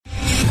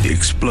the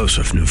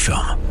explosive new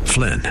film,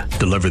 Flynn,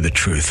 Deliver the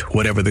Truth,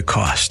 Whatever the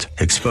Cost,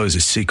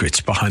 exposes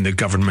secrets behind the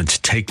government's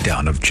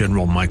takedown of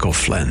General Michael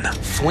Flynn.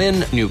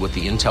 Flynn knew what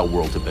the intel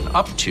world had been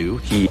up to.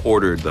 He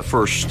ordered the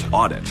first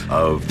audit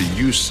of the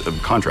use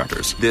of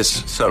contractors.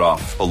 This set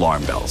off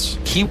alarm bells.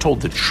 He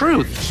told the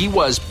truth. He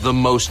was the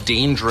most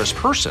dangerous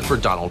person for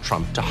Donald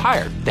Trump to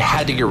hire. They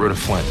had to get rid of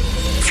Flynn.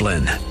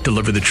 Flynn,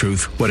 Deliver the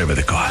Truth, Whatever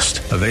the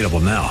Cost. Available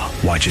now.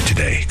 Watch it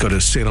today. Go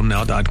to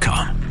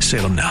salemnow.com.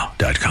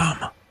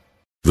 salemnow.com.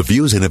 The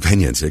views and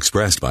opinions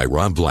expressed by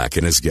Rob Black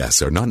and his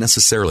guests are not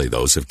necessarily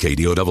those of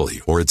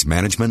KDOW or its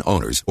management,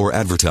 owners, or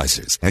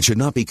advertisers and should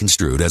not be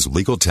construed as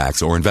legal,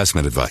 tax, or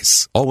investment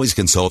advice. Always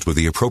consult with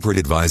the appropriate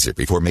advisor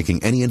before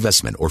making any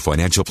investment or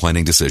financial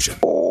planning decision.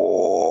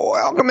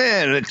 Welcome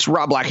in. It's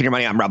Rob Black and Your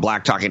Money. I'm Rob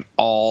Black, talking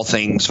all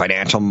things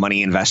financial,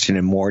 money, investing,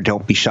 and more.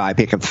 Don't be shy.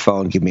 Pick up the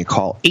phone. Give me a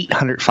call.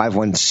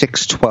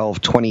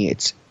 800-516-1220.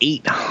 It's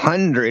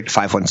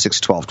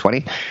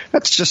 800-516-1220.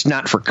 That's just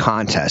not for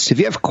contests. If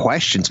you have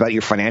questions about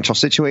your financial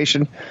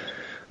situation,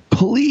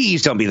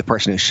 please don't be the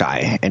person who's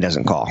shy and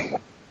doesn't call.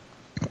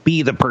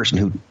 Be the person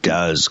who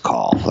does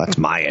call. That's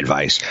my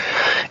advice.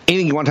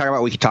 Anything you want to talk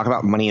about, we could talk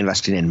about money,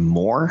 investing, and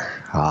more.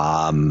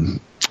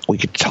 We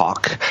could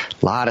talk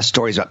a lot of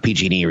stories about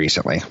PG&E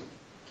recently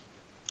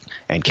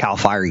and CAL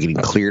FIRE getting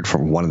cleared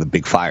from one of the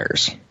big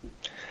fires.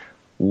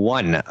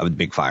 One of the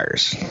big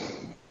fires.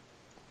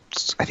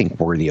 It's, I think,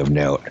 worthy of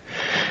note.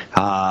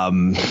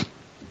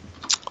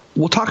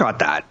 We'll talk about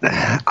that.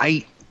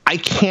 I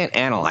can't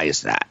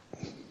analyze that.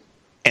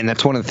 And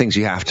that's one of the things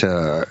you have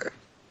to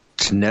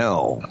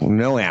know.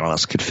 No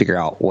analyst could figure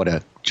out what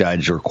a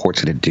judge or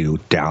court's going to do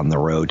down the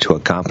road to a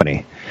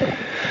company.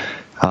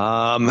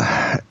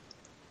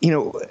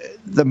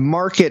 The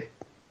market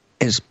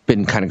has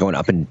been kind of going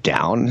up and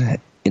down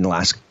in the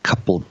last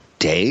couple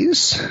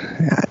days.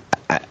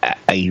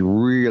 I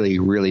really,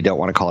 really don't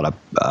want to call it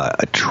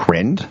a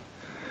trend.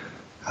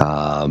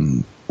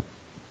 But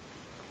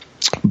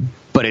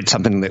it's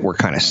something that we're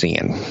kind of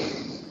seeing,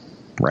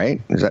 right?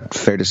 Is that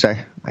fair to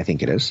say? I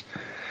think it is.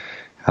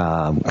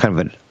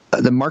 The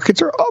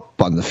markets are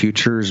up on the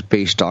futures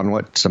based on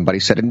what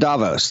somebody said in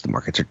Davos. The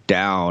markets are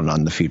down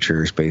on the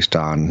futures based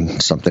on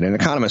something an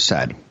economist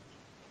said.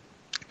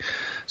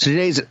 So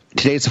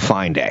today's a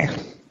fine day.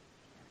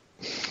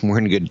 We're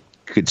in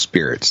good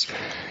spirits.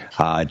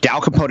 Dow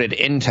Component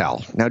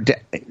Intel. Now,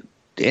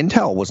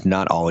 Intel was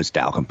not always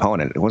Dow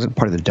Component. It wasn't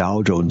part of the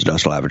Dow Jones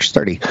Industrial Average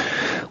 30,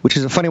 which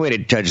is a funny way to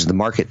judge the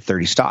market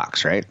 30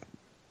 stocks, right?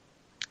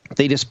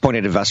 They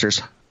disappointed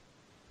investors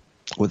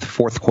with a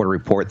fourth quarter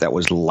report that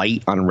was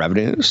light on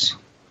revenues.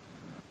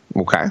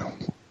 Okay.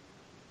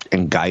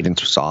 And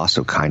guidance was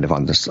also kind of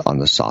on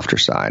the softer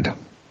side.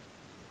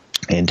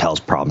 Intel's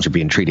problems are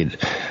being treated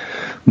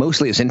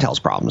mostly as Intel's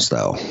problems,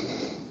 though.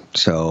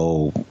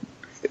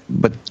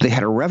 But they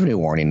had a revenue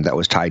warning that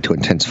was tied to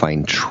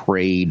intensifying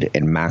trade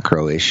and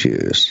macro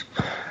issues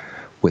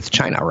with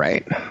China,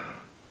 right?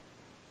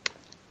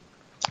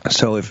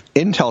 So if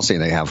Intel's saying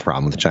they have a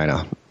problem with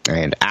China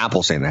and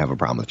Apple's saying they have a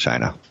problem with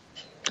China,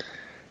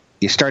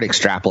 you start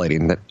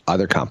extrapolating that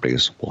other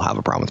companies will have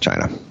a problem with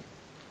China.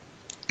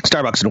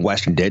 Starbucks and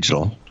Western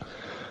Digital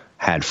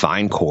had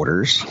fine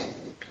quarters.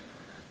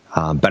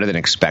 Better than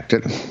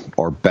expected,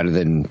 or better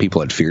than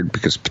people had feared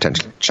because of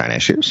potential China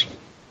issues.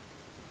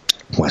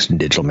 Western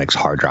Digital makes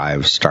hard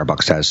drives.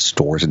 Starbucks has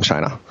stores in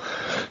China.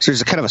 So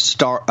there's a kind of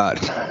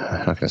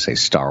I'm not going to say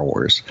Star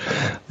Wars.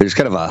 There's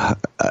kind of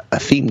a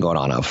theme going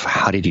on of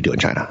how did you do in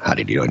China? How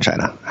did you do in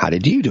China? How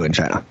did you do in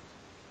China?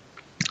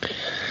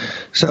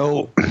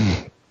 So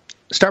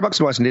Starbucks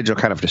and Western Digital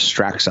kind of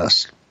distracts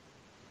us,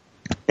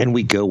 and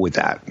we go with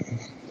that.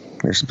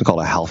 There's something called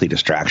a healthy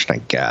distraction, I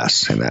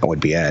guess, and that would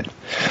be it.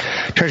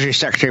 Treasury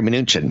Secretary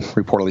Mnuchin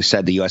reportedly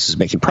said the U.S. is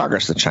making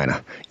progress with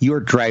China.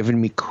 You're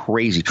driving me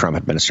crazy, Trump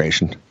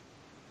administration.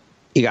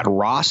 You got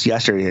Ross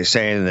yesterday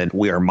saying that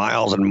we are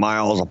miles and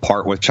miles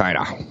apart with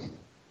China.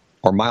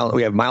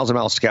 We have miles and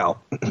miles to go.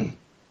 It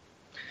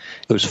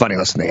was funny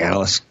listening to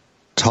analysts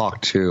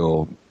talk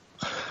to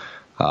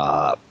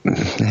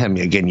him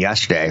again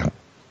yesterday.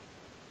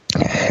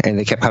 And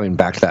they kept coming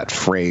back to that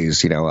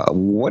phrase,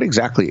 what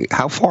exactly,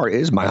 how far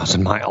is miles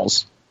and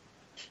miles?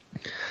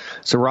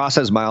 So Ross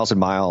says miles and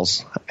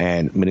miles,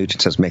 and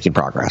Mnuchin says making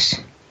progress.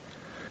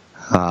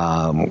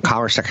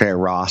 Commerce Secretary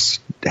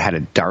Ross had a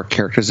dark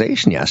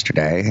characterization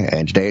yesterday,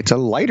 and today it's a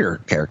lighter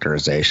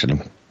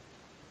characterization.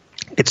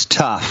 It's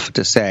tough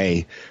to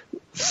say,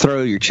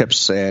 throw your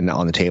chips in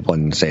on the table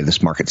and say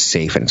this market's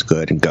safe and it's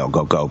good and go,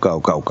 go, go,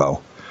 go, go,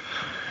 go.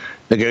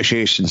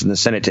 Negotiations in the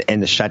Senate to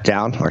end the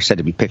shutdown are said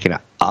to be picking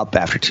up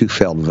after two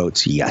failed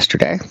votes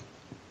yesterday.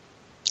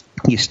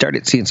 You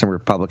started seeing some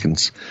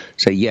Republicans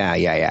say,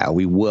 yeah,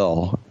 we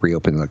will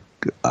reopen the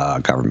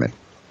government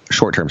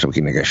short term so we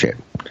can negotiate.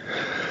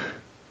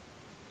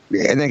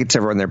 And that gets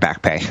everyone their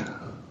back pay.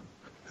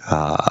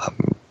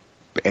 And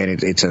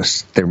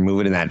they're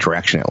moving in that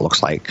direction, it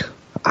looks like.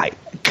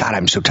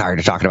 I'm so tired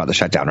of talking about the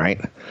shutdown,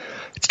 right?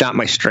 It's not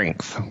my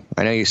strength.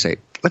 I know you say,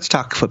 let's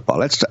talk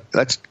football.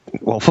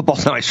 Well,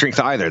 football's not my strength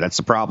either. That's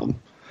the problem.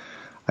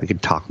 I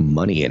could talk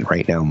money, and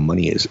right now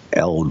money is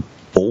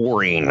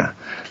boring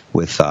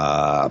with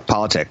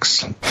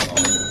politics.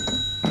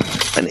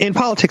 And in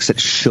politics, it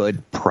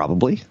should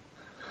probably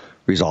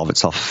resolve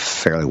itself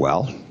fairly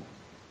well.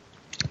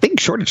 Big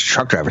shortage of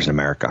truck drivers in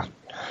America.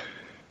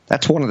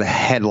 That's one of the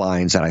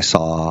headlines that I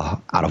saw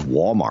out of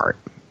Walmart.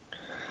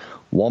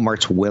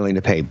 Walmart's willing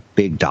to pay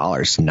big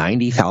dollars,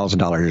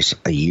 $90,000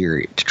 a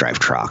year to drive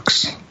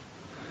trucks.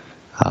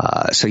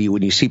 So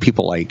when you see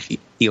people like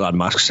Elon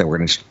Musk say we're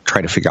going to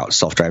try to figure out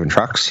self-driving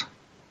trucks,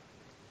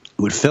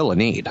 it would fill a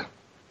need.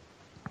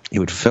 It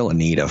would fill a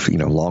need of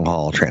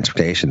long-haul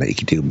transportation that you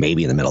could do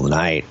maybe in the middle of the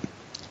night.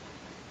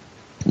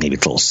 Maybe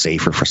it's a little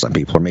safer for some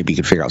people, or maybe you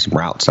could figure out some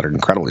routes that are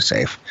incredibly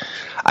safe.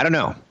 I don't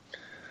know.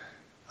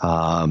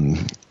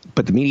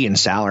 But the median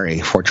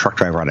salary for a truck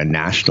driver on a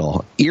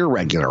national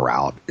irregular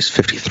route is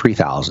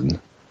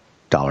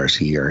 $53,000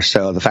 a year.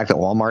 So the fact that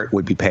Walmart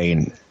would be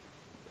paying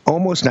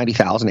almost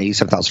 $90,000,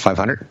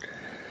 $87,500,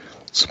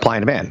 supply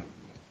and demand.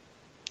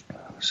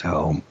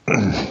 So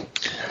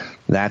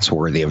that's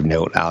worthy of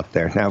note out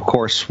there. Now, of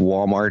course,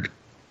 Walmart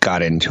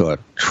got into a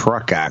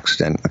truck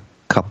accident a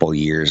couple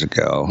years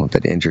ago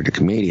that injured a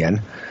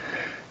comedian,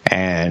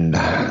 and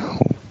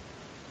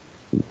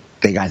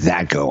they got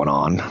that going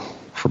on,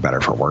 for better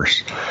or for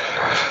worse.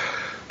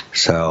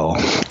 So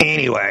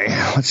anyway,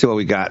 let's see what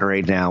we got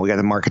right now. We got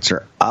the markets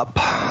are up.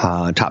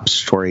 Top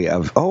story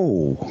of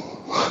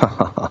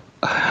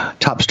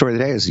top story of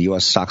the day is the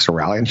U.S. stocks are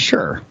rallying.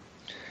 Sure,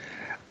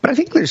 but I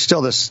think there's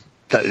still this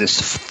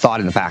thought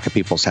in the back of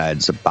people's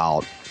heads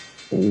about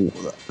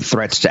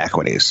threats to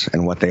equities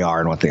and what they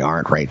are and what they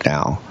aren't right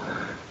now.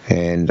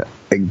 And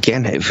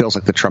again, it feels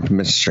like the Trump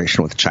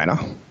administration with China.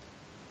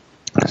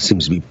 It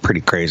seems to be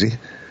pretty crazy.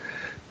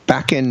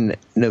 Back in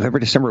November,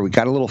 December, we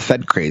got a little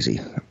Fed crazy,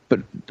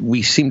 but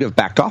we seem to have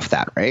backed off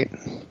that, right?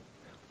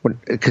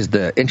 Because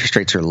the interest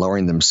rates are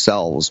lowering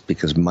themselves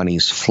because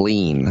money's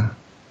fleeing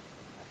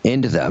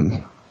into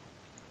them,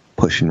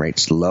 pushing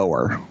rates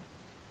lower.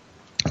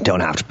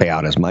 Don't have to pay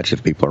out as much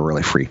if people are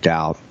really freaked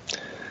out.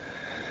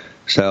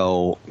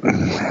 So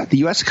the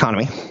U.S.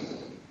 economy,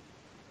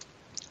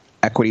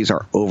 equities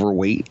are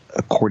overweight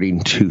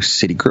according to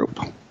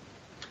Citigroup.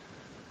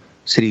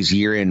 Citi's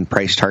year-end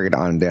price target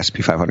on the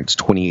S&P 500 is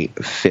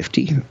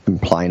 2850,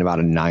 implying about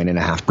a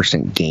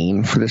 9.5%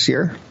 gain for this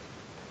year,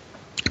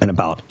 and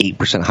about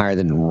 8% higher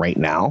than right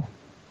now.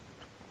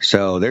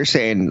 So they're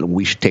saying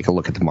we should take a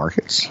look at the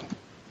markets.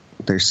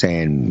 They're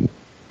saying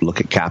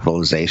look at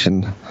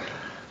capitalization,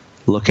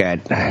 look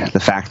at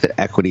the fact that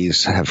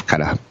equities have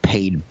kind of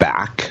paid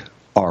back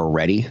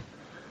already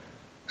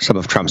some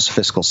of Trump's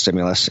fiscal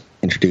stimulus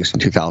introduced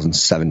in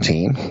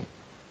 2017.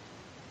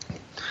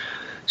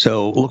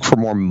 So look for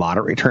more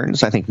moderate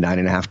returns. I think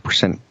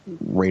 9.5%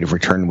 rate of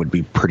return would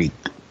be pretty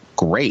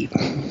great,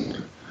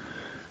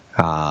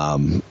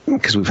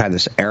 because we've had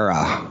this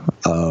era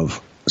of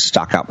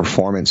stock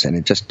outperformance, and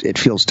it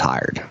feels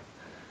tired.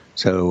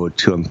 So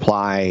to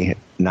imply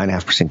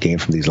 9.5% gain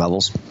from these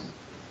levels,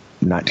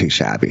 not too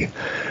shabby.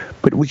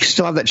 But we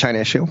still have that China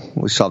issue.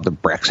 We still have the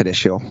Brexit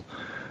issue.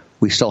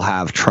 We still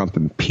have Trump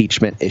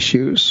impeachment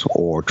issues,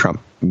 or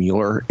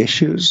Trump-Mueller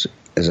issues,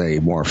 is a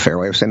more fair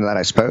way of saying that,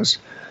 I suppose.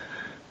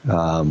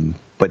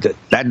 But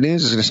that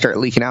news is going to start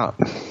leaking out.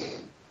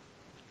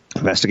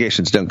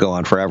 Investigations don't go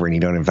on forever, and you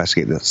don't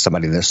investigate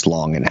somebody this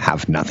long and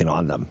have nothing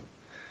on them.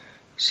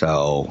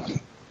 So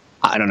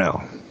I don't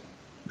know.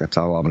 That's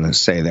all I'm going to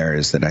say there,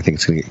 is that I think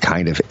it's going to get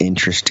kind of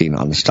interesting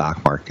on the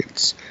stock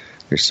markets.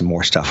 There's some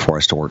more stuff for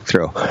us to work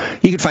through.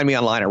 You can find me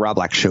online at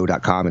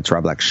robblackshow.com. It's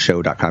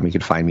robblackshow.com. You can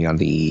find me on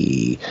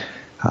the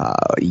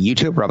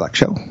YouTube, Rob Black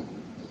Show,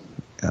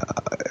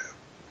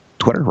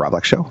 Twitter, Rob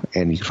Black Show,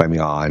 and you can find me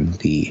on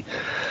the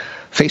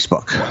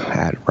Facebook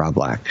at Rob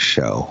Black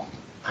Show.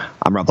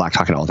 I'm Rob Black,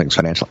 talking all things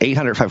financial.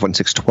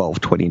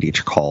 800-516-1220 to get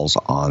your calls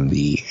on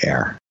the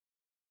air.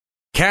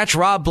 Catch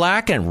Rob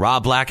Black and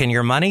Rob Black and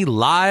Your Money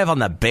live on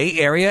the Bay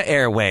Area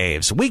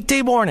airwaves,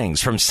 weekday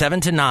mornings from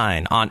 7 to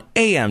 9 on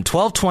AM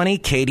 1220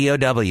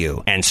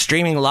 KDOW, and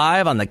streaming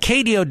live on the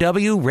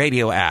KDOW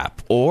radio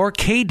app or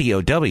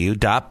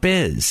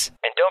KDOW.biz.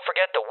 And don't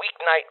forget the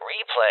weeknight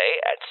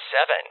replay at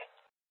 7.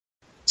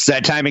 It's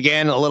that time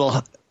again, a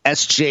little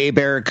SJ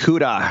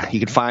Barracuda. You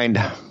can find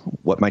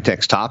what my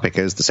text topic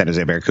is, the San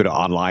Jose Barracuda,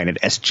 online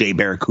at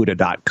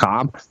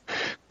sjbarracuda.com.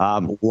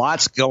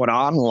 Lots going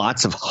on,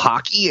 lots of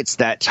hockey. It's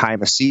that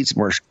time of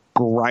season. We're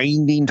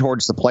grinding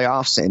towards the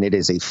playoffs, and it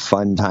is a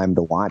fun time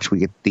to watch. We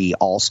get the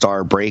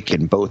All-Star break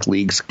in both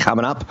leagues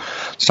coming up.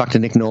 Let's talk to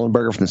Nick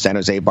Nolenberger from the San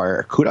Jose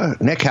Barracuda.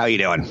 Nick, how you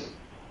doing?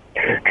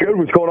 Good.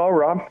 What's going on,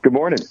 Rob? Good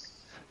morning.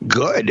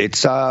 Good.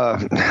 It's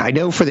I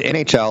know for the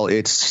NHL,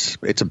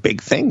 it's a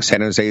big thing.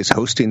 San Jose is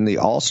hosting the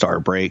All-Star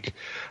break.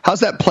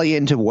 How's that play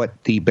into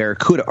what the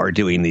Barracuda are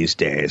doing these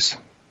days?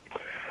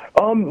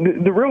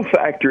 The real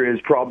factor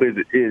is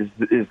probably is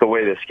the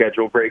way the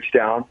schedule breaks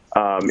down.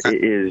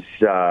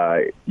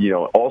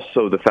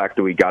 Also the fact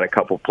that we got a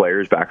couple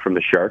players back from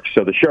the Sharks.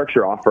 So the Sharks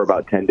are off for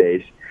about 10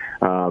 days.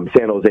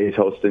 San Jose is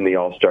hosting the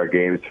All-Star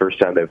Game. It's the first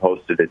time they've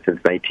hosted it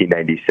since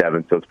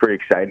 1997. So it's pretty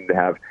exciting to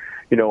have,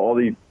 all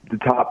the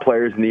top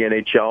players in the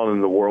NHL and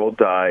in the world,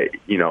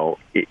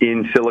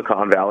 in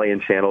Silicon Valley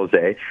and San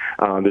Jose.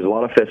 There's a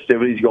lot of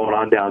festivities going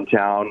on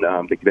downtown.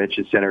 The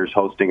convention center is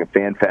hosting a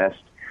fan fest.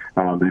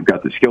 They've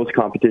got the skills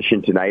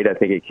competition tonight. I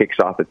think it kicks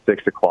off at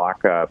 6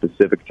 o'clock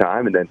Pacific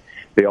time, and then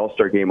the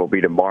All-Star Game will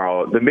be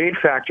tomorrow. The main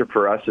factor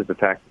for us is the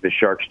fact that the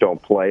Sharks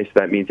don't play, so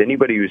that means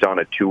anybody who's on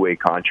a two-way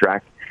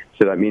contract,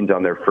 so that means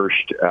on their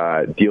first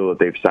deal that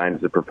they've signed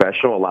as a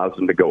professional, allows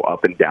them to go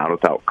up and down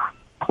without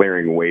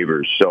clearing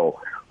waivers. So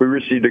we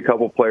received a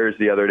couple players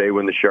the other day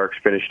when the Sharks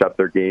finished up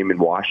their game in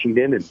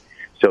Washington, and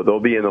so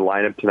they'll be in the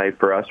lineup tonight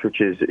for us, which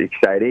is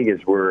exciting as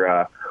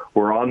we're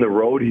on the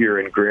road here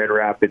in Grand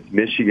Rapids,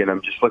 Michigan.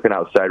 I'm just looking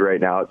outside right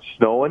now. It's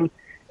snowing,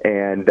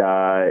 and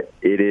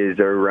it is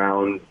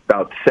around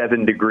about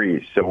 7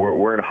 degrees. So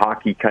we're in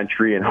hockey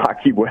country and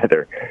hockey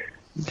weather.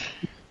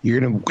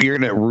 You're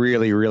gonna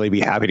really, really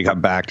be happy to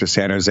come back to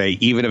San Jose,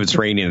 even if it's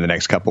raining in the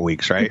next couple of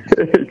weeks, right?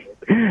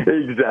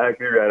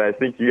 Exactly right. I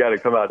think you got to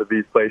come out to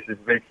these places.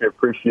 It makes you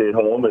appreciate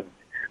home,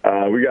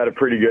 and we got it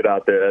pretty good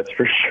out there, that's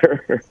for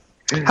sure.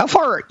 How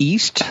far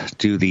east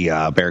do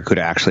the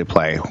Barracuda actually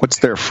play? What's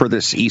their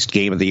furthest east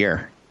game of the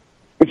year?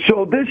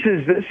 So this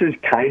is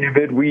kind of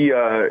it. We,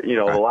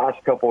 the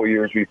last couple of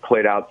years we've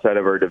played outside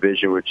of our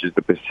division, which is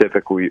the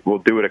Pacific. We'll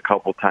do it a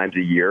couple times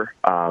a year.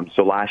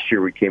 So last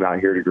year we came out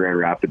here to Grand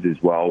Rapids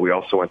as well. We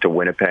also went to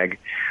Winnipeg.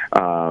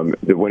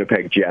 The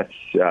Winnipeg Jets,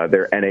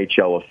 their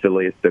NHL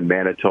affiliate, the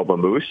Manitoba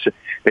Moose,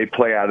 they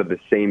play out of the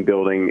same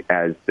building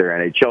as their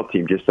NHL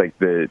team, just like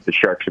the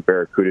Sharks and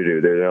Barracuda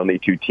do. They're the only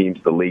two teams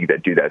in the league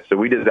that do that. So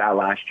we did that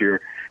last year.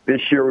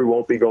 This year we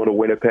won't be going to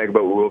Winnipeg,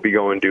 but we will be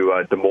going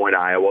to Des Moines,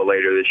 Iowa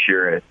later this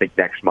year. I think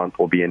next month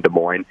we'll be in Des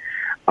Moines.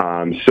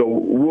 So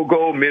we'll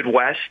go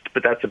Midwest,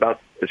 but that's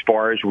about as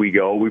far as we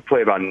go. We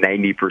play about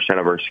 90%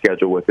 of our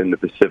schedule within the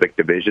Pacific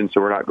Division,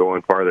 so we're not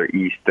going farther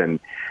east than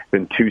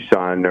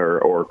Tucson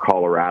or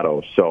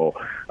Colorado. So,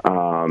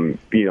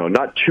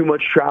 not too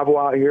much travel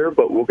out here,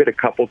 but we'll get a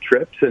couple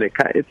trips, and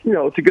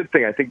it's a good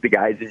thing. I think the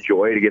guys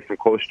enjoy to get them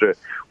close to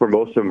where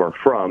most of them are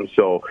from.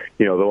 So,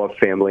 they'll have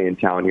family in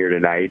town here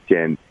tonight,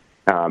 and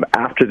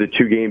after the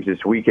two games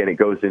this weekend, it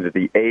goes into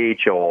the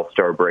AHL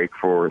All-Star break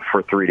for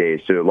 3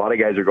 days. So a lot of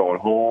guys are going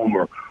home,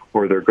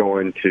 or they're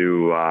going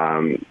to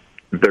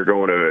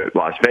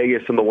Las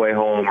Vegas on the way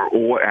home, or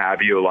what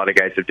have you. A lot of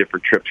guys have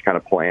different trips kind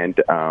of planned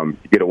to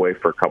get away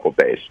for a couple of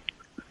days.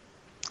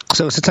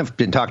 So since I've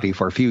been talking to you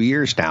for a few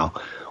years now,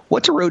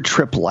 what's a road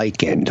trip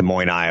like in Des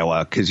Moines,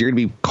 Iowa? Because you're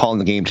going to be calling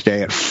the game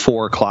today at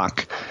 4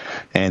 o'clock.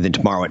 And then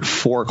tomorrow at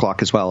 4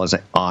 o'clock as well as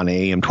on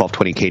AM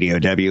 1220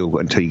 KDOW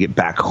until you get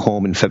back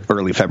home in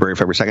early February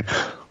 2nd.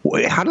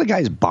 How do the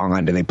guys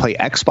bond? Do they play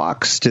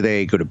Xbox? Do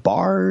they go to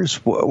bars?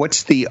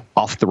 What's the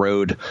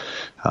off-the-road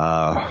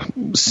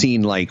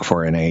scene like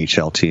for an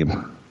AHL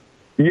team?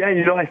 Yeah,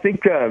 I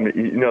think,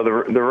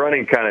 the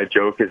running kind of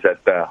joke is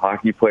that the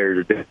hockey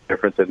players are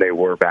different than they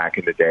were back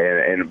in the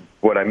day. And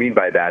what I mean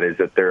by that is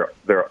that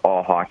they're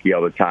all hockey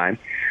all the time.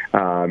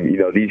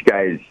 These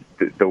guys,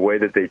 the way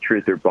that they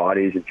treat their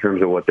bodies in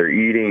terms of what they're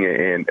eating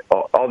and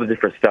all the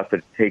different stuff that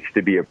it takes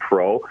to be a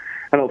pro,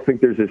 I don't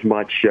think there's as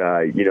much,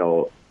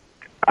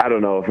 I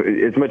don't know,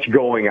 as much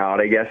going out.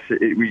 I guess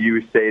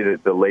you say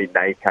that the late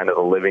night kind of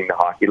the living the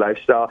hockey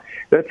lifestyle,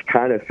 that's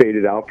kind of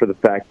faded out for the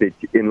fact that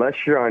unless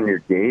you're on your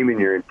game and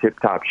you're in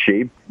tip-top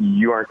shape,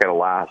 you aren't going to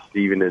last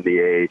even in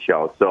the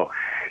AHL. So,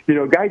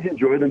 guys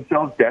enjoy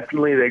themselves.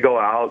 Definitely they go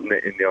out, and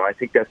I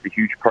think that's a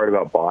huge part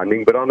about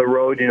bonding. But on the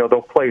road,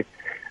 they'll play,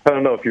 I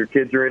don't know if your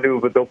kids are into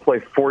it, but they'll play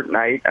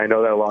Fortnite. I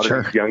know that a lot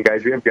of these young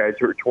guys, we have guys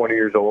who are 20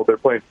 years old, they're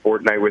playing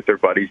Fortnite with their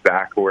buddies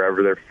back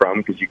wherever they're from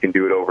because you can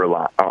do it over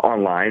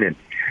online. And,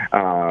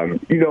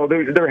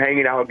 they're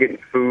hanging out, getting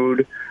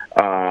food.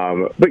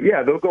 But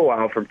yeah, they'll go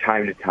out from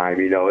time to time.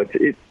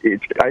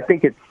 I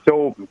think it's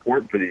so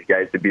important for these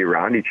guys to be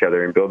around each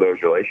other and build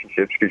those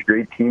relationships because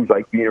great teams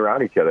like being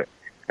around each other.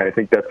 And I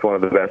think that's one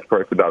of the best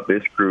parts about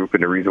this group,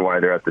 and the reason why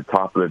they're at the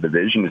top of the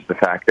division is the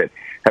fact that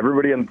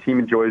everybody on the team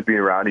enjoys being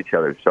around each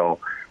other. So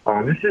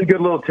this is a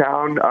good little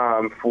town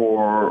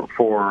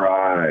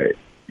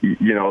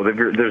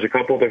there's a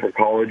couple of different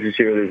colleges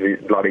here.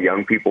 There's a lot of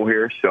young people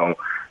here, so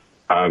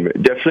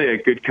definitely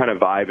a good kind of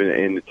vibe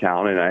in the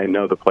town, and I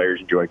know the players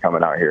enjoy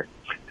coming out here.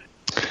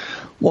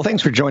 Well,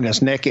 thanks for joining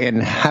us, Nick,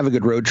 and have a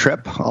good road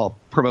trip. I'll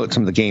promote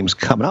some of the games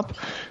coming up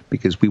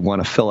because we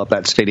want to fill up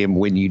that stadium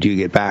when you do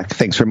get back.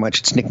 Thanks very much.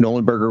 It's Nick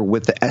Nolenberger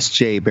with the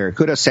SJ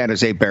Barracuda, San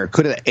Jose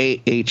Barracuda,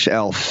 the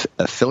AHL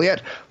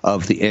affiliate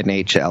of the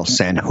NHL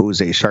San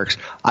Jose Sharks.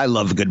 I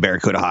love a good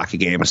Barracuda hockey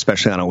game,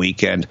 especially on a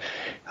weekend.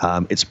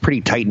 It's a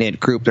pretty tight-knit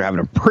group. They're having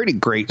a pretty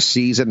great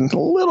season. A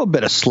little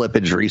bit of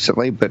slippage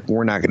recently, but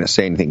we're not going to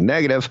say anything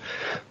negative.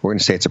 We're going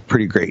to say it's a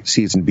pretty great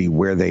season to be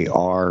where they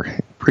are.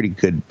 Pretty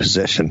good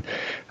position.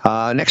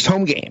 Next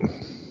home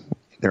game.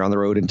 They're on the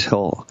road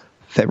until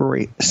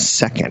February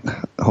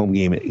 2nd. Home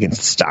game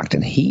against the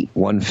Stockton Heat,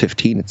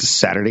 1:15. It's a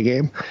Saturday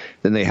game.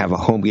 Then they have a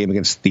home game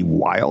against the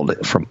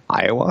Wild from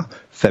Iowa,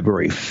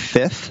 February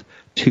 5th,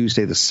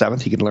 Tuesday the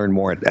 7th. You can learn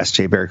more at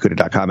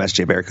sjbarracuda.com,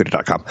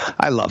 sjbarracuda.com.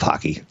 I love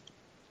hockey.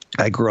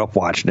 I grew up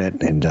watching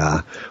it, and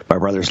my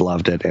brothers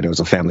loved it, and it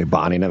was a family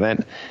bonding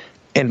event.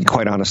 And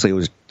quite honestly,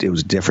 it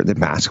was different than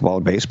basketball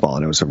and baseball,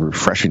 and it was a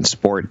refreshing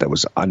sport that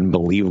was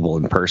unbelievable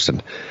in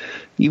person.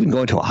 Even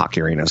going to a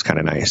hockey arena is kind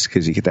of nice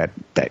because you get that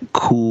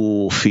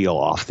cool feel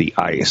off the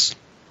ice.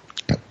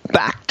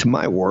 Back to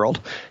my world.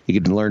 You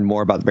can learn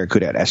more about the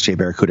Barracuda at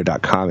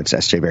sjbarracuda.com. It's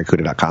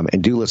sjbarracuda.com.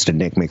 And do listen to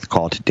Nick make the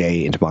call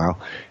today and tomorrow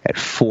at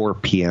 4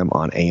 p.m.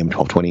 on AM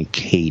 1220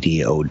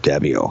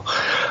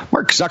 KDOW.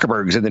 Mark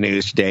Zuckerberg's in the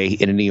news today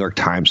in a New York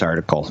Times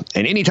article.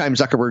 And anytime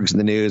Zuckerberg's in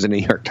the news in a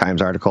New York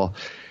Times article,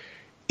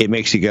 it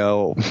makes you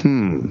go,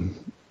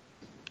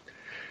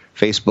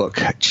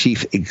 Facebook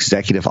Chief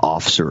Executive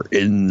Officer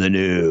in the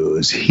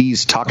news.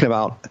 He's talking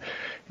about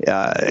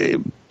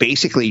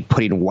basically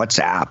putting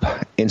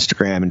WhatsApp,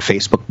 Instagram, and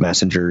Facebook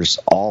messengers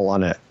all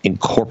on an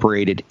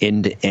incorporated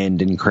end-to-end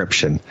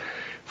encryption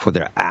for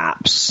their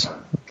apps.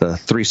 The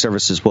three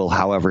services will,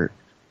 however,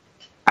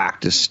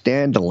 act as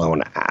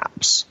standalone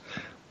apps,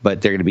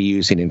 but they're going to be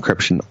using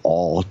encryption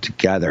all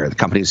together. The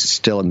company is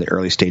still in the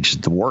early stages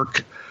of the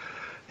work,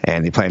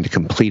 and they plan to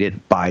complete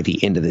it by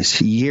the end of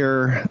this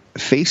year.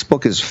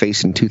 Facebook is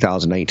facing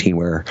 2019,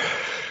 where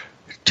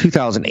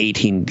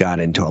 2018 got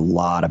into a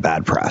lot of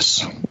bad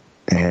press.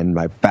 And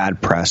by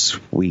bad press,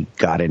 we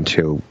got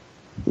into,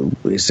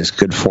 is this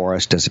good for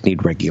us? Does it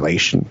need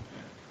regulation?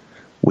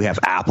 We have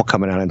Apple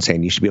coming out and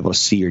saying you should be able to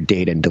see your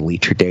data and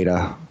delete your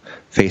data.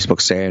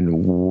 Facebook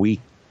saying we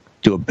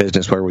do a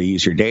business where we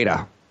use your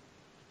data,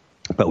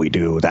 but we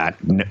do that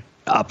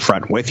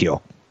upfront with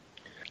you.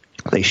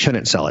 They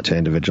shouldn't sell it to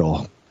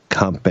individual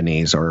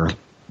companies, or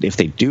if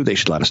they do, they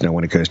should let us know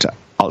when it goes to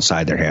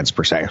outside their hands,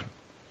 per se.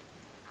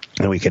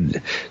 And we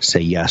could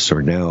say yes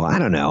or no. I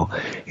don't know.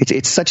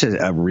 It's such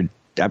I'm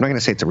not going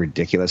to say it's a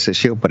ridiculous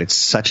issue, but it's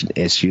such an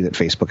issue that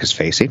Facebook is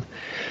facing.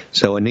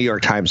 So a New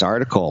York Times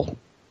article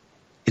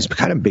is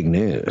kind of big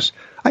news.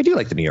 I do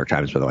like the New York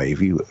Times, by the way.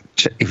 If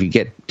you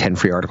get 10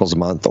 free articles a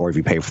month, or if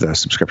you pay for the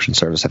subscription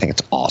service, I think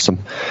it's awesome.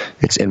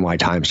 It's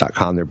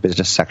nytimes.com. Their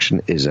business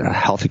section is a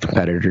healthy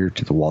competitor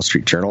to the Wall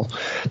Street Journal,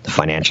 the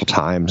Financial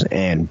Times,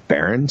 and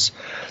Barron's.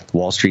 The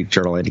Wall Street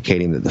Journal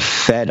indicating that the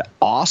Fed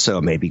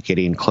also may be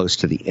getting close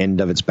to the end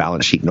of its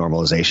balance sheet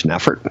normalization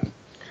effort.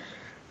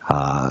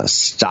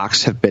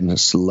 Stocks have been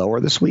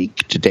slower this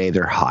week. Today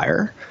they're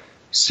higher.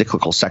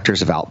 Cyclical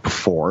sectors have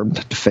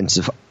outperformed.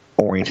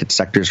 Defensive-oriented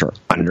sectors are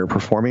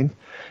underperforming.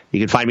 You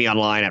can find me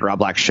online at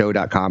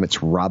robblackshow.com. It's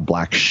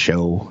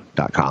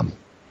robblackshow.com.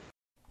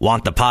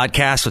 Want the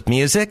podcast with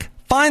music?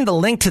 Find the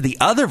link to the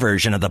other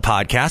version of the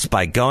podcast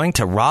by going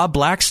to Rob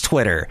Black's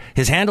Twitter.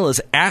 His handle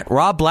is at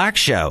Rob Black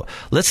Show.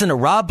 Listen to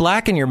Rob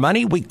Black and Your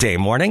Money weekday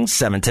mornings,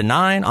 7 to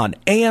 9 on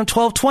AM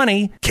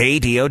 1220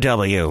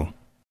 KDOW.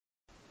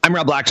 I'm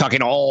Rob Black,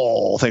 talking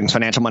all things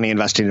financial, money,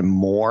 investing, and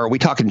more. We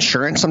talk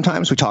insurance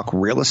sometimes. We talk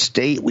real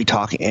estate. We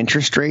talk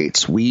interest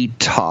rates. We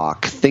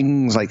talk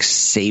things like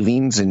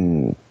savings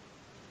and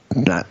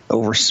not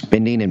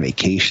overspending and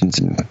vacations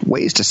and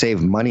ways to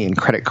save money and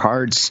credit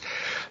cards.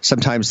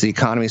 Sometimes the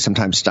economy,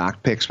 sometimes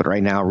stock picks, but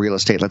right now real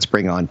estate. Let's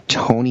bring on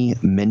Tony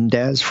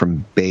Mendez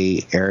from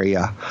Bay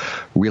Area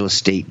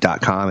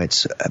Realestate.com.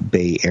 It's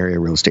Bay Area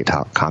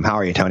Realestate.com. How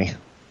are you, Tony?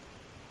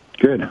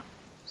 Good.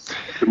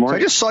 Good morning.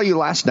 So I just saw you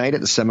last night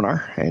at the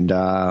seminar, and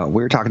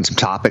we were talking some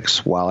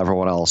topics while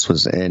everyone else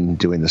was in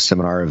doing the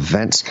seminar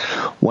events.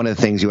 One of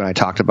the things you and I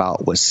talked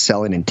about was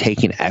selling and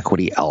taking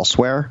equity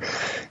elsewhere.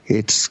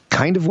 It's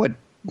kind of what,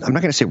 I'm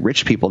not going to say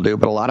rich people do,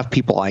 but a lot of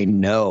people I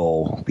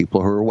know,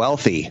 people who are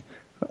wealthy,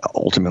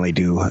 ultimately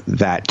do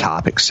that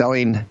topic,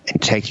 selling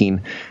and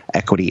taking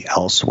equity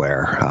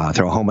elsewhere.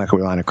 Through a home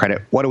equity line of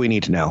credit. What do we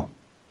need to know?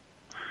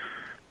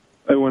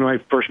 When I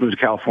first moved to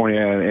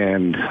California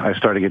and I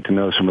started to get to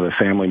know some of the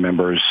family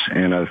members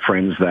and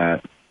friends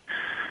that,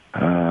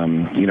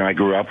 I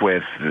grew up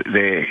with,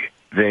 they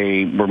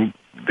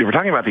were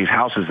talking about these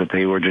houses that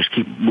they would just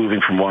keep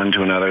moving from one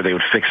to another. They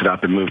would fix it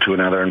up and move to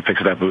another and fix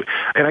it up.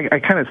 And I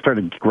kind of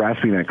started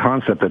grasping that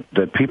concept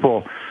that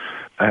people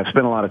have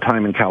spent a lot of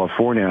time in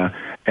California,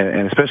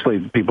 and especially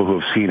people who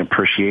have seen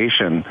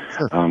appreciation,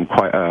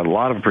 quite a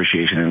lot of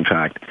appreciation, in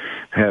fact,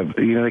 have,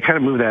 they kind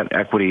of move that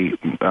equity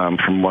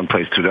from one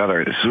place to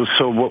another.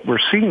 So what we're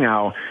seeing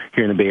now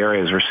here in the Bay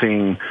Area is we're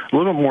seeing a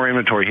little bit more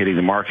inventory hitting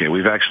the market.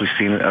 We've actually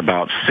seen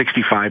about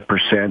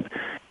 65%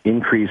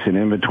 increase in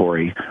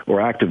inventory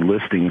or active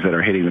listings that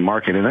are hitting the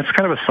market. And that's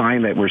kind of a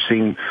sign that we're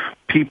seeing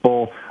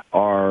people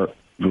are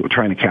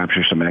trying to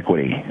capture some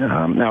equity.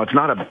 Now, it's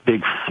not a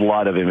big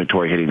flood of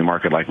inventory hitting the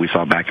market like we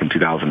saw back in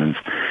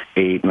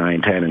 2008,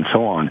 9, 10, and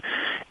so on.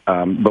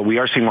 But we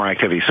are seeing more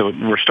activity. So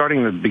we're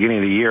starting the beginning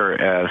of the year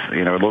as, a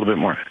little bit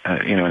more,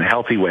 in a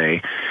healthy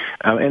way.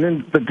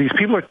 But these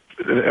people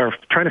are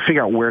trying to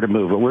figure out where to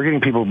move. But we're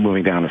getting people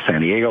moving down to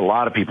San Diego, a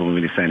lot of people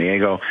moving to San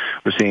Diego.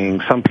 We're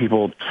seeing some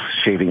people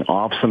shaving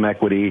off some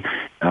equity,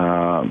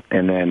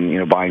 and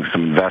then, buying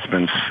some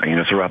investments,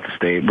 throughout the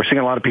state. We're seeing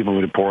a lot of people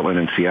move to Portland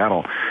and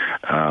Seattle.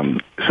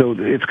 So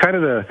it's kind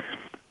of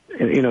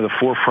the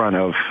forefront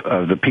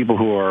of the people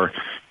who are,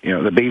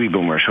 the baby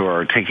boomers who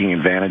are taking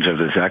advantage of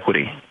this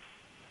equity.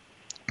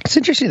 It's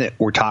interesting that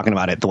we're talking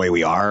about it the way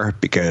we are,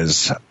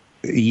 because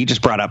you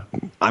just brought up,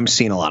 I'm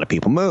seeing a lot of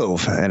people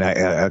move, and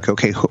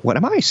okay, what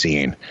am I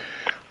seeing?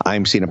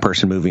 I'm seeing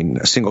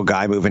a single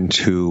guy moving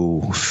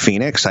to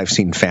Phoenix. I've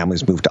seen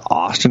families move to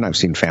Austin. I've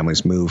seen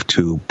families move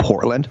to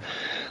Portland.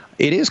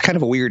 It is kind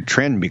of a weird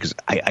trend, because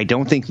I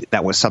don't think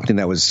that was something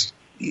that was,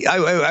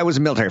 I was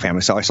a military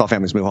family, so I saw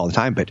families move all the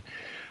time, but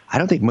I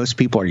don't think most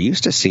people are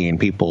used to seeing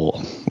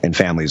people and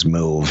families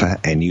move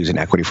and using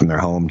equity from their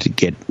home to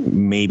get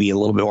maybe a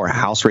little bit more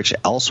house rich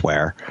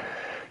elsewhere.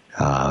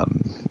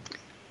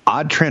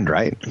 Odd trend,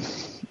 right?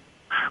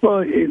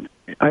 Well,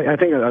 I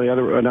think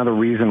another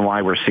reason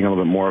why we're seeing a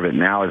little bit more of it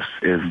now is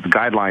the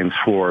guidelines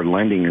for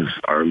lending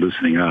are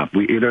loosening up.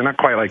 They're not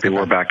quite like they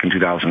were back in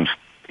 2000,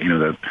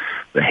 the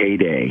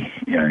heyday,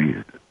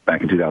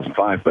 back in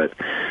 2005, but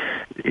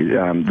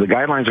the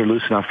guidelines are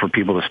loose enough for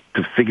people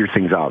to figure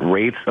things out.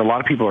 Rates, a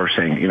lot of people are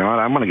saying,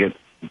 I'm going to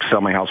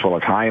sell my house while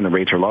it's high and the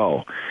rates are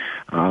low.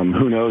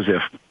 Who knows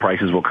if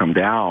prices will come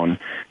down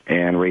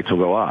and rates will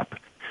go up,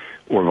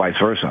 or vice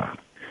versa.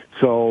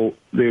 So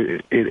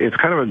it's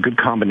kind of a good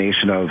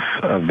combination of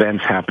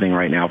events happening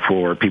right now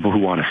for people who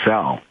want to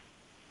sell.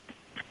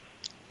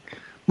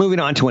 Moving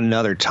on to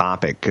another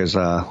topic, because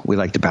we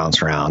like to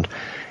bounce around.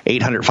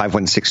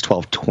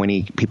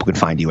 800-516-1220. People can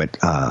find you at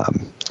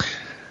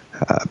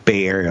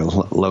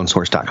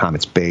BayAreaLoanSource.com.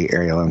 It's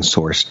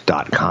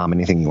BayAreaLoanSource.com.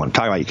 Anything you want to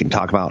talk about, you can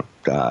talk about.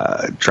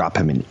 Drop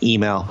him an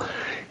email.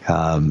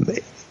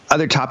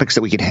 Other topics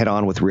that we can hit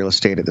on with real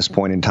estate at this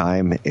point in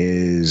time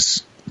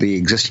is the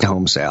existing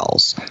home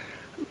sales.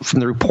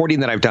 From the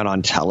reporting that I've done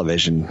on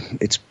television,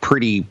 it's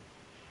pretty,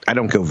 I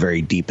don't go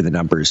very deep in the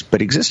numbers,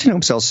 but existing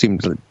home sales seem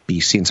to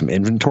be seeing some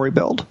inventory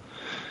build.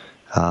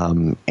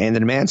 And the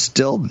demand's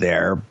still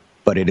there,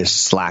 but it is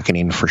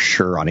slackening for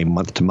sure on a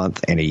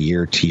month-to-month and a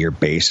year-to-year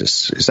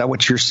basis. Is that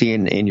what you're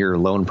seeing in your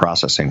loan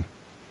processing?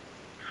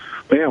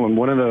 Yeah, when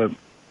a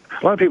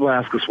lot of people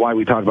ask us why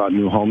we talk about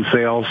new home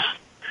sales.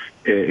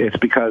 It's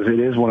because it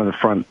is one of the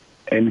front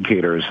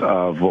indicators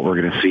of what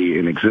we're going to see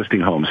in existing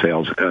home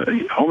sales.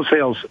 Home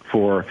sales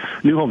for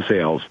new home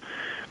sales,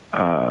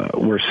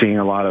 we're seeing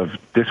a lot of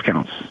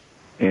discounts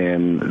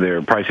in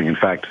their pricing. In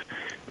fact,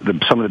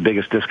 some of the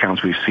biggest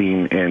discounts we've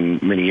seen in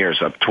many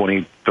years, up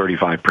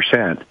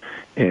 20-35%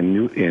 in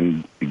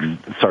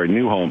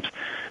new homes.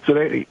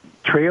 So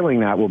trailing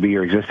that will be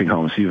your existing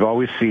homes. You've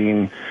always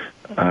seen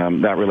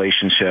that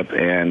relationship,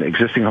 and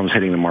existing homes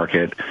hitting the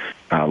market.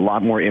 A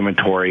lot more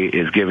inventory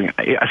is giving.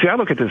 See, I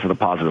look at this in a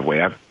positive way.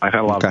 I've had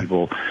a lot of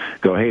people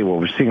go, "Hey, well,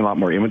 we're seeing a lot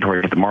more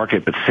inventory at the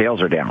market, but sales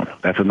are down."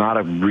 That's not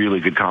a really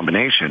good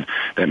combination.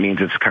 That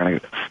means it's kind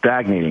of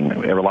stagnating.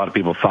 A lot of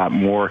people thought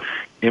more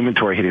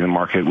inventory hitting the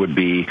market would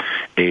be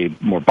a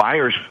more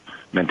buyer's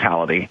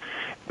mentality,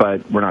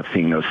 but we're not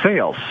seeing those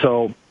sales.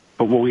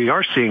 But what we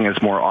are seeing is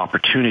more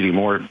opportunity.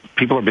 More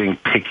people are being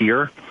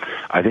pickier.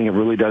 I think it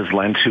really does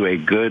lend to a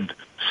good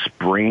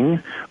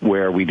spring,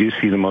 where we do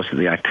see the most of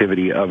the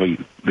activity of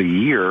the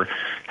year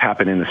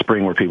happen in the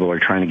spring, where people are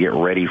trying to get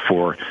ready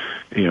for,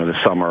 the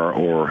summer,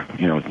 or,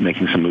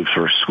 making some moves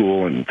for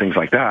school and things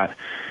like that.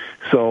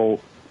 So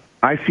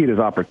I see it as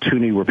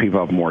opportunity where people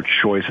have more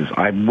choices.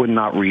 I would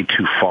not read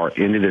too far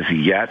into this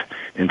yet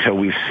until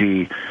we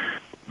see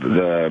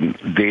the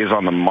days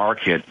on the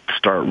market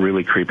start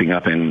really creeping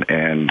up, and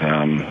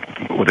I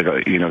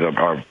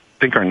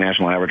think our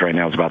national average right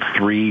now is about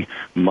 3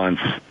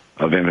 months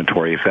of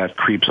inventory. If that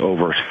creeps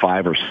over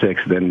 5 or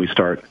 6, then we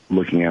start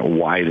looking at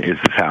why is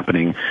this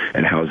happening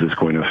and how is this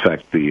going to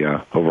affect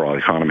the overall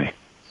economy.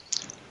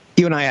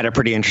 You and I had a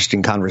pretty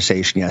interesting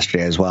conversation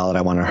yesterday as well, and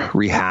I want to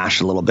rehash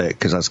a little bit,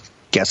 because I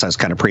was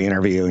kind of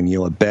pre-interviewing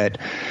you a bit,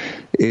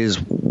 is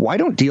why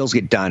don't deals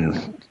get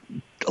done?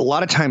 A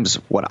lot of times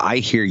what I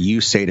hear you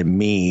say to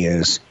me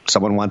is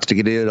someone wants to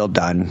get a deal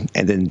done,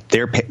 and then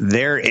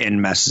their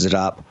end messes it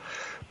up.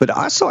 But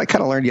also, I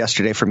kind of learned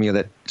yesterday from you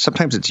that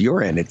sometimes it's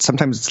your end.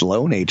 Sometimes it's the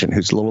loan agent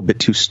who's a little bit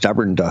too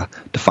stubborn to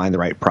find the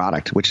right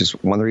product, which is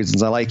one of the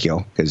reasons I like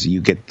you, because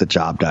you get the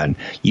job done.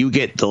 You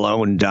get the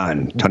loan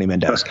done, Tony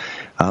Mendez.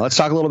 Let's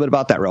talk a little bit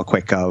about that real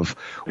quick, of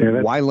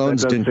why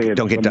loans don't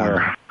get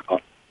done.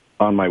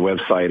 On my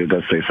website, it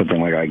does say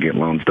something like I get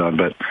loans done.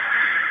 But,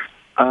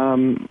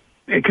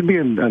 It could be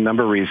a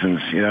number of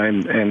reasons,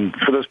 and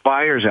for those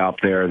buyers out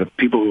there, the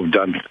people who have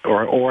done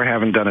or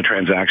haven't done a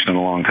transaction in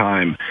a long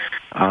time,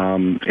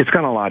 it's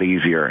gotten a lot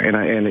easier,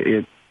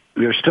 and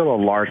there's still a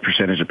large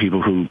percentage of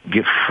people who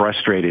get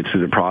frustrated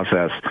through the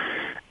process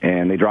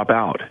and they drop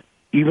out.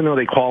 Even though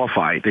they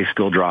qualify, they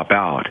still drop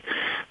out.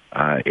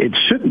 It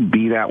shouldn't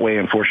be that way.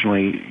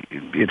 Unfortunately,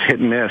 it's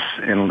hit and miss,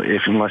 and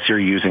unless you're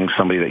using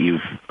somebody that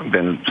you've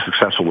been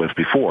successful with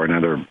before,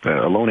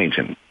 a loan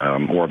agent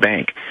or a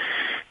bank.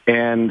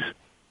 And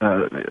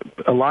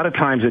a lot of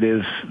times it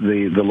is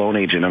the loan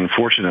agent,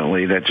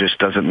 unfortunately, that just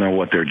doesn't know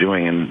what they're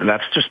doing, and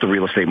that's just the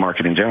real estate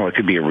market in general. It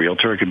could be a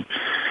realtor,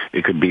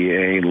 it could be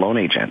a loan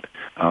agent.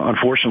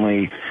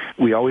 Unfortunately,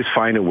 we always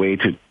find a way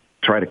to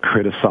try to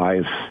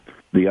criticize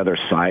the other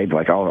side,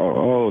 like,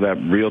 that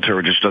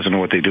realtor just doesn't know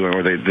what they're doing,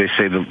 or they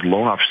say the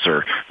loan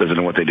officer doesn't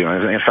know what they're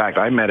doing. In fact,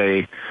 I met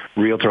a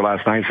realtor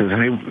last night and says,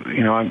 hey,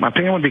 I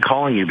think I would be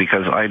calling you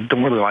because I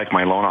don't really like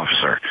my loan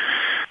officer.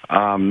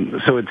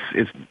 So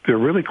they're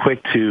really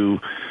quick to,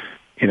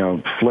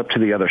 flip to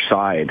the other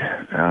side.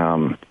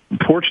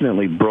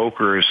 Fortunately,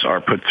 brokers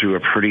are put through a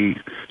pretty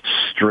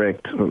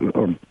strict,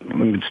 or let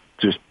me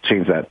just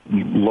change that.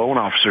 Loan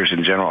officers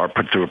in general are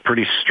put through a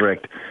pretty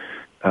strict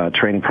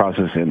training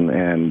process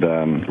and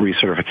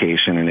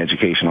recertification and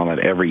education on that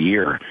every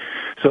year.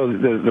 So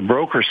the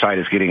broker side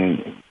is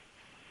getting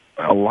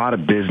a lot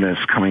of business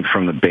coming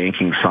from the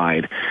banking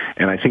side,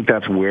 and I think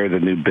that's where the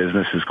new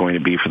business is going to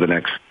be for the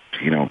next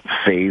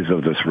phase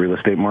of this real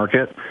estate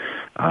market.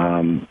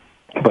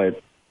 But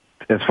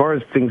as far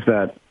as things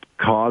that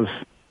cause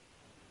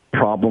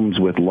problems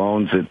with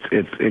loans,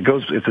 it's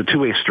a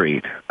two-way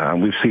street.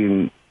 We've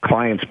seen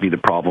clients be the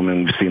problem,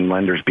 and we've seen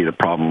lenders be the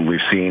problem.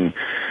 We've seen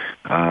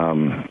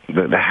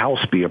the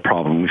house be a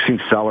problem. We've seen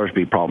sellers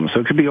be problems.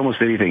 So it could be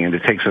almost anything, and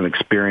it takes an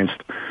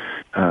experienced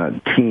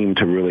team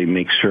to really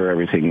make sure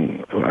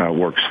everything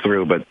works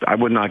through. But I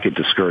would not get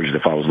discouraged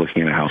if I was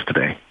looking at a house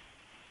today.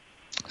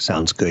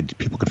 Sounds good.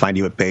 People can find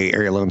you at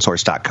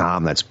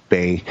BayAreaLoanSource.com. That's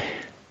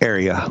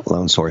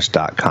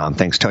BayAreaLoanSource.com.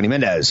 Thanks, Tony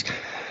Mendez.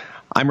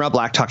 I'm Rob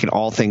Black, talking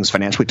all things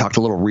financial. We talked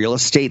a little real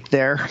estate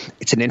there.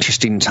 It's an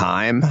interesting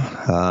time.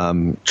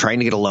 Trying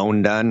to get a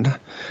loan done.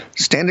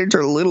 Standards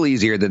are a little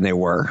easier than they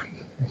were,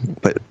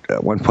 but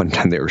at one point in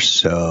time they were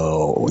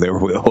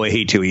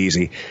way too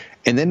easy.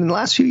 And then in the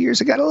last few years,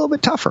 it got a little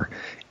bit tougher.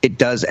 It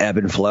does ebb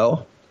and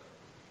flow.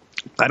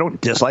 I don't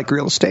dislike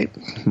real estate.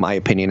 My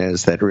opinion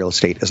is that real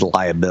estate is a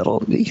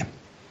liability,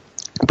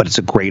 but it's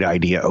a great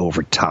idea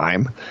over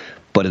time.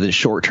 But in the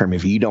short term,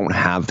 if you don't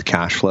have the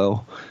cash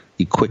flow,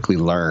 you quickly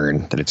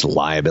learn that it's a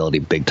liability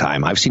big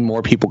time. I've seen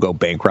more people go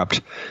bankrupt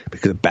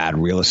because of bad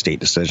real estate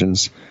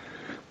decisions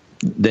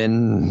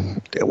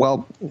than,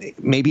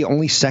 maybe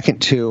only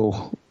second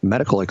to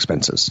medical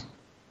expenses.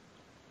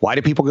 Why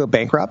do people go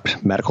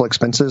bankrupt? Medical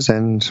expenses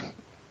and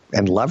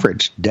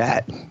leverage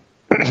debt.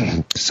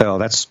 So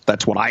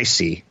that's what I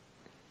see.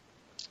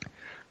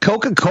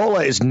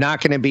 Coca-Cola is not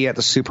going to be at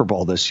the Super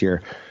Bowl this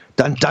year.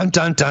 Dun, dun,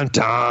 dun, dun,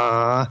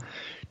 dun.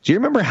 Do you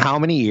remember how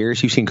many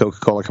years you've seen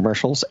Coca-Cola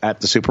commercials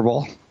at the Super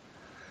Bowl?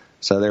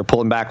 So they're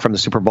pulling back from the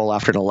Super Bowl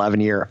after an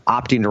 11-year,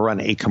 opting to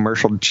run a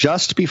commercial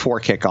just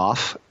before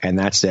kickoff, and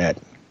that's it.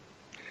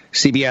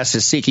 CBS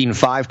is seeking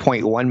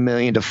 $5.1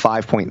 million to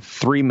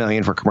 $5.3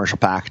 million for commercial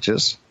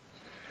packages.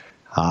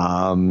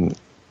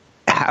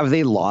 Have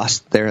they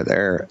lost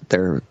their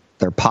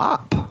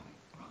pop?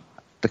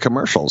 The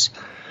commercials.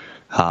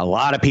 A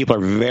lot of people are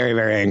very,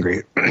 very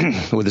angry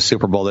with the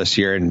Super Bowl this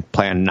year and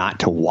plan not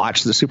to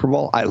watch the Super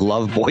Bowl. I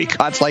love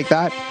boycotts like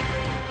that.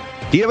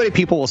 Do you know how many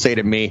people will say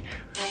to me,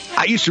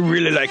 I used to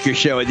really like your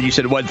show, and then you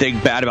said one thing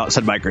bad about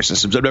Sun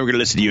Microsystems. I'm never going to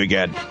listen to you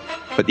again.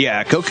 But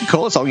yeah,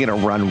 Coca-Cola's only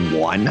going to run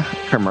one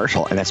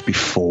commercial, and that's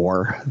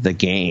before the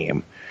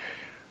game.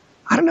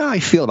 I don't know how I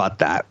feel about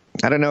that.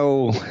 I don't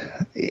know.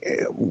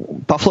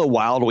 Buffalo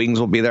Wild Wings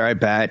will be there, I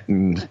bet.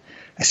 And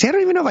I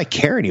don't even know if I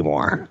care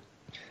anymore.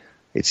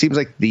 It seems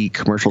like the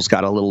commercials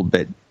got a little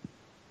bit,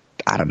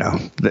 I don't know.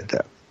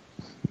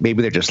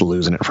 Maybe they're just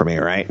losing it for me,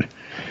 right?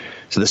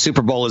 So the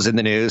Super Bowl is in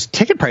the news.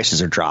 Ticket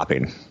prices are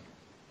dropping.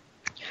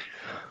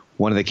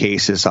 One of the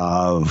cases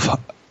of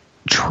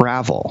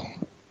travel.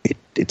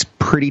 It's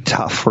pretty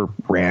tough for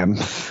Ram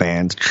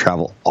fans to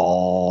travel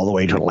all the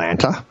way to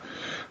Atlanta,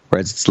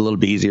 whereas it's a little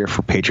bit easier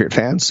for Patriot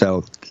fans.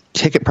 So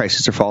ticket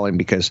prices are falling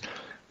because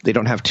they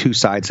don't have two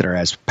sides that are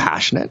as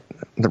passionate.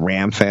 The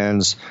Ram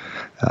fans,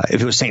 if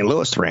it was St.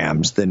 Louis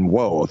Rams, then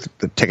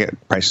the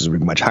ticket prices would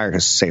be much higher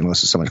because St.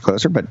 Louis is so much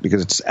closer. But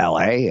because it's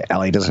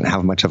LA doesn't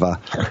have much of a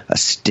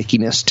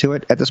stickiness to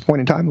it at this point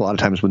in time. A lot of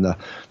times when the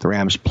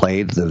Rams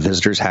played, the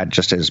visitors had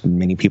just as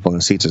many people in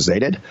the seats as they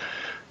did.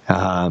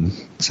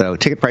 So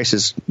ticket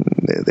prices,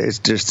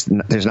 there's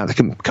not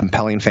the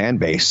compelling fan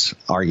base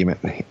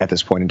argument at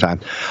this point in time.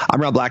 I'm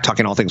Rob Black,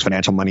 talking all things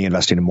financial, money,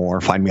 investing, and more.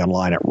 Find me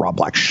online at Rob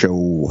Black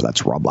Show.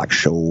 That's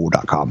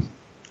robblackshow.com.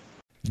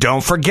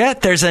 Don't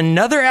forget, there's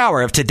another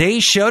hour of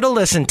today's show to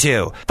listen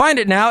to. Find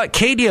it now at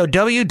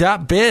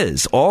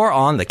KDOW.biz or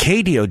on the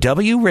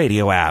KDOW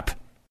radio app.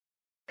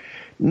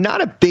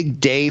 Not a big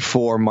day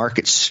for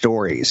market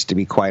stories, to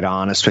be quite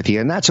honest with you,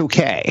 and that's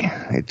okay.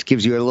 It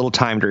gives you a little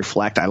time to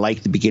reflect. I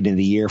like the beginning of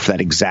the year for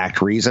that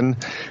exact reason.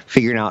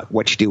 Figuring out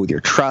what you do with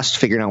your trust,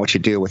 figuring out what you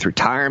do with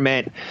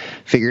retirement,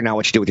 figuring out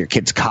what you do with your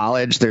kids'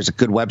 college. There's a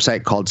good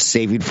website called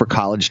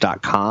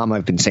savingforcollege.com.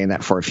 I've been saying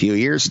that for a few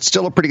years. It's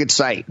still a pretty good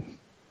site.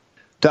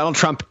 Donald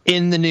Trump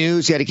in the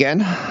news yet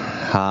again.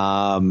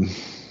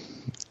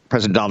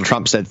 President Donald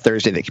Trump said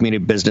Thursday that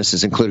community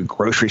businesses, including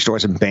grocery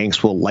stores and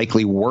banks, will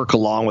likely work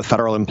along with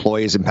federal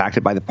employees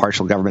impacted by the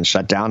partial government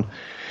shutdown.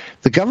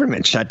 The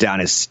government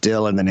shutdown is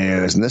still in the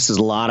news, and this is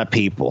a lot of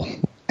people.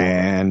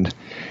 And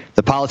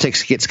the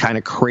politics gets kind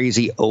of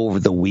crazy over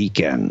the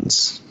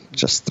weekends.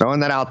 Just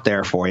throwing that out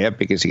there for you,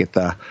 because you get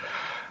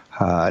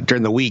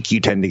during the week,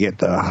 you tend to get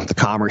the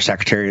Commerce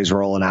Secretary is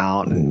rolling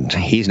out, and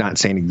he's not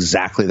saying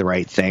exactly the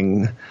right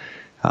thing.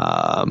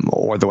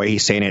 Or the way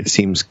he's saying it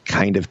seems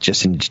kind of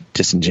just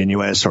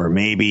disingenuous, or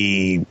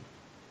maybe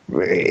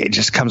it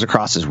just comes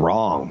across as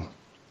wrong.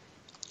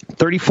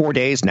 34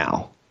 days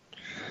now.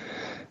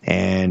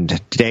 And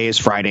today is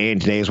Friday,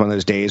 and today is one of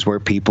those days where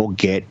people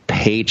get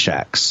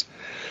paychecks.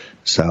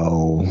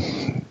 So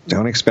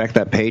don't expect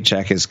that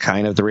paycheck is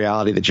kind of the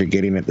reality that you're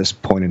getting at this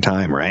point in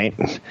time, right?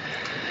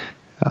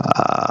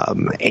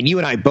 And you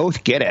and I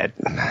both get it.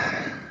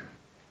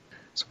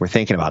 So we're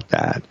thinking about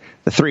that.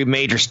 The three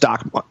major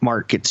stock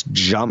markets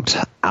jumped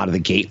out of the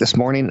gate this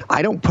morning.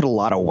 I don't put a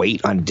lot of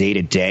weight on day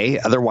to day.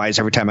 Otherwise,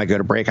 every time I go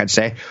to break, I'd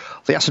say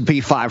the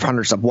S&P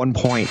 500 is up 1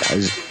 point,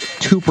 is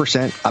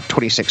 2%, up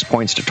 26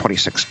 points to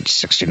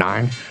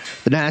 2669.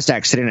 The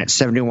NASDAQ sitting at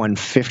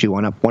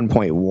 7151, up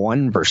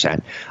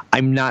 1.1%.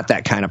 I'm not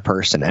that kind of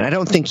person, and I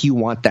don't think you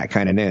want that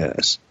kind of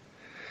news.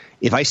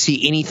 If I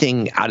see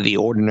anything out of the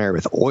ordinary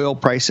with oil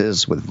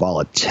prices, with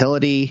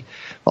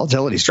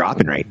volatility's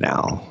dropping right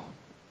now,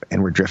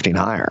 and we're drifting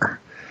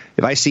higher.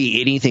 If I see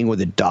anything with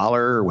the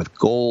dollar or with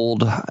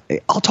gold,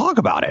 I'll talk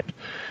about it.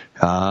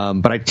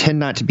 But I tend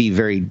not to be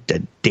very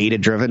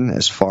data-driven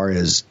as far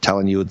as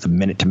telling you the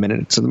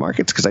minute-to-minutes of the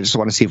markets, because I just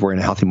want to see if we're in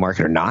a healthy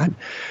market or not.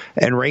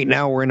 And right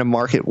now we're in a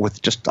market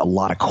with just a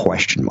lot of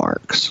question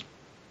marks.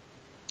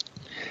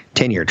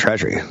 10-year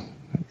Treasury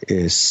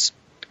it's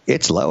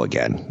low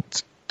again.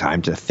 It's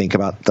time to think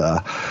about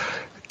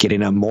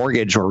getting a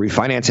mortgage or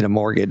refinancing a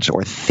mortgage,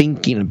 or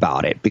thinking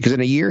about it, because in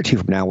a year or two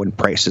from now, when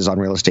prices on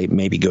real estate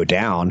maybe go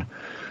down,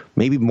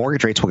 maybe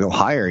mortgage rates will go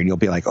higher, and you'll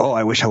be like, oh,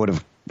 I wish I would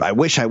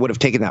have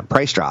taken that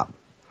price drop.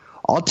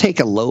 I'll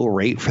take a low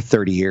rate for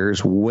 30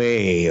 years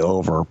way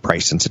over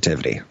price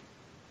sensitivity.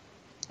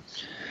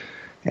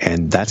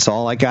 And that's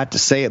all I got to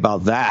say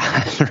about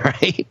that,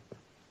 right?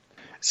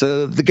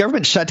 So the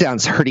government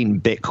shutdown's hurting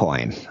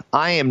Bitcoin.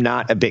 I am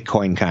not a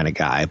Bitcoin kind of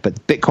guy,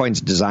 but Bitcoin's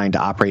designed to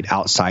operate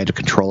outside of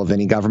control of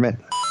any government.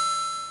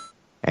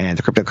 And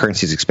the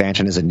cryptocurrency's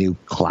expansion is a new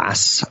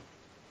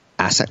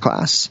asset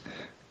class,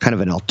 kind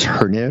of an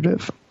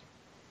alternative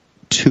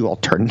to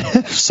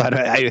alternatives.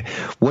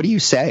 What do you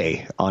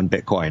say on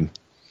Bitcoin?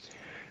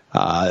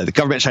 The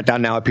government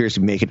shutdown now appears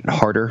to make it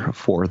harder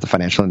for the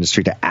financial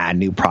industry to add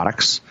new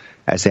products,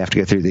 as they have to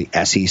go through the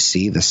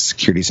SEC, the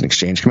Securities and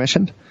Exchange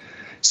Commission.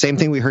 Same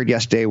thing we heard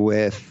yesterday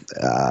with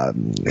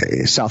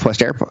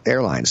Southwest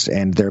Airlines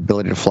and their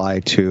ability to fly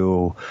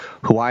to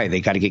Hawaii.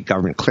 They got to get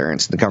government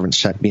clearance. The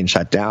government's being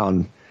shut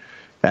down.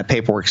 That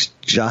paperwork's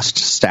just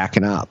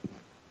stacking up.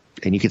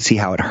 And you can see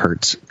how it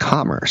hurts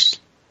commerce.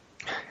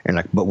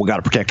 And but we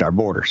got to protect our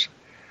borders.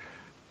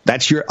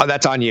 That's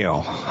on you.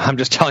 I'm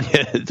just telling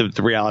you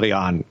the reality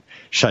on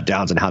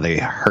shutdowns and how they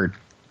hurt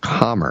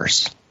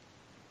commerce.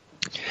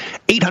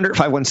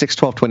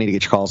 800-516-1220 to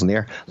get your calls in the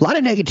air. A lot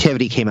of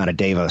negativity came out of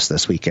Davos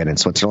this weekend in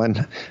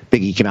Switzerland,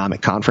 big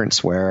economic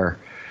conference where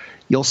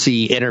you'll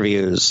see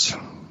interviews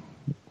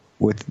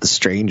with the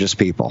strangest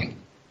people.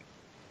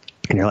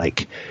 And you're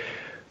like,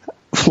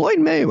 Floyd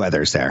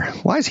Mayweather's there.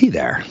 Why is he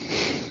there?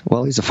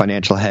 Well, he's a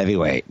financial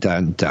heavyweight.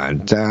 Dun, dun,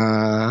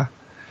 dun.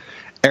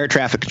 Air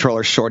traffic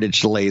controller shortage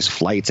delays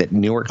flights at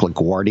Newark,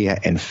 LaGuardia,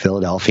 and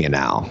Philadelphia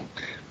now.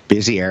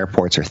 Busy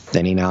airports are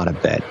thinning out a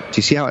bit. Do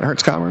you see how it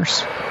hurts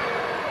commerce?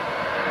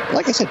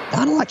 Like I said,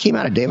 not a lot came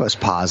out of Davos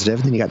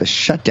positive. Then you got the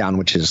shutdown,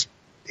 which is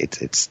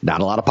it's not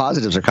a lot of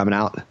positives are coming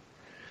out.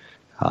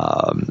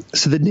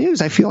 So the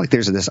news, I feel like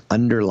there's this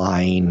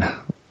underlying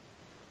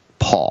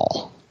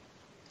pall.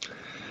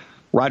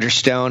 Roger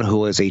Stone, who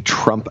was a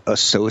Trump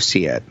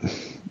associate,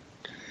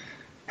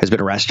 has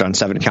been arrested on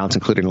 7 counts,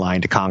 including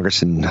lying to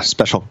Congress and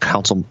special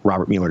counsel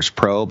Robert Mueller's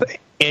probe.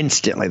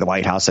 Instantly, the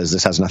White House says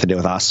this has nothing to do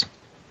with us.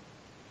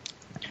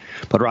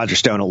 But Roger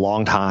Stone, a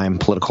longtime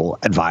political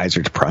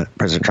advisor to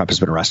President Trump, has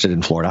been arrested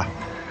in Florida.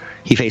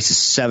 He faces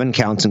 7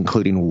 counts,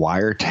 including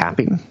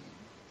wiretapping,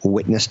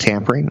 witness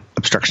tampering,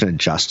 obstruction of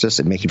justice,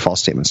 and making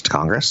false statements to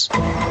Congress.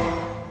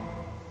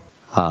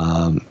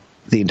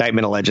 The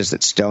indictment alleges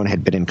that Stone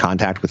had been in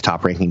contact with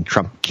top-ranking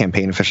Trump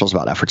campaign officials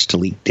about efforts to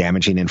leak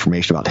damaging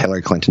information about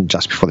Hillary Clinton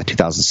just before the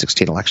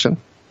 2016 election.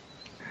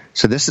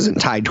 So this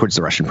isn't tied towards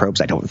the Russian probes,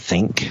 I don't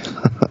think,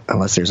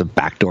 unless there's a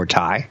backdoor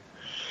tie.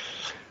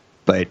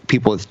 But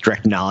people with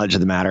direct knowledge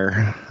of the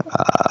matter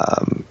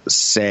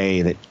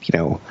say that,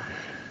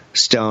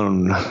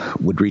 Stone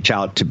would reach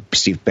out to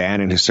Steve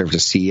Bannon, who served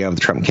as CEO of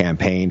the Trump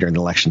campaign during the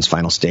election's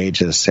final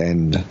stages,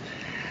 and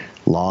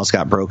laws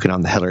got broken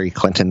on the Hillary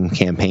Clinton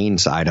campaign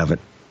side of it.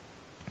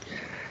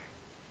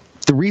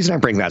 The reason I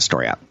bring that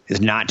story up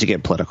is not to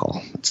get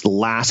political. It's the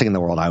last thing in the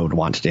world I would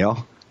want to do.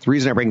 The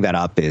reason I bring that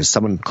up is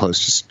someone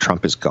close to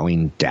Trump is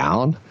going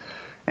down.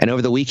 And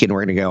over the weekend,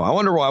 we're going to go, I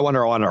wonder.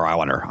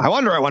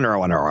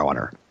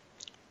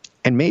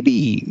 And maybe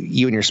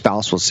you and your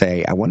spouse will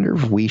say, I wonder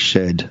if we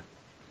should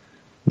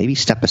maybe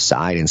step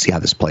aside and see how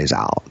this plays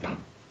out.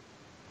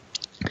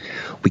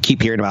 We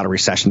keep hearing about a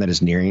recession that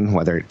is nearing,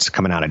 whether it's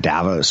coming out of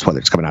Davos, whether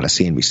it's coming out of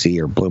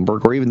CNBC or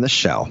Bloomberg, or even this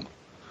show.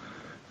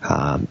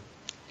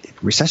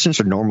 Recessions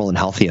are normal and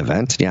healthy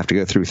events, and you have to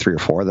go through 3 or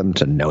 4 of them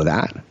to know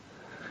that.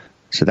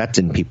 So that's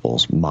in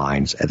people's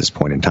minds at this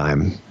point in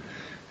time.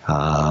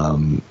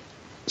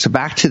 So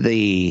back to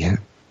the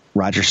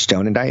Roger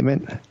Stone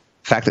indictment. The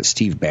fact that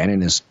Steve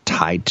Bannon is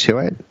tied to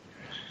it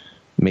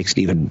makes it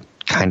even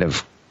kind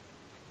of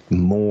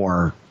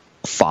more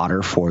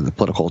fodder for the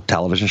political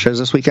television shows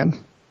this weekend.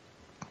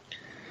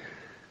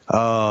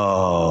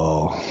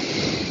 Oh,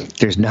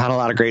 there's not a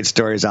lot of great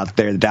stories out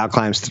there. The Dow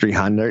climbs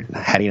 300,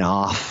 heading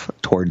off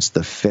towards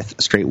the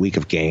 5th straight week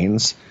of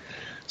gains.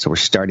 So we're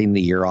starting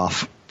the year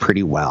off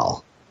pretty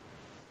well.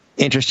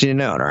 Interesting to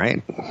note, all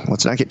right?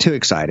 Let's not get too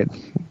excited,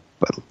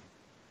 but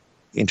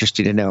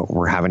interesting to note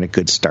we're having a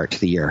good start to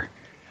the year.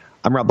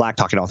 I'm Rob Black,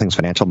 talking all things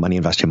financial, money,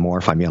 investing,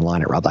 more. Find me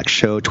online at Rob Black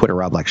Show, Twitter,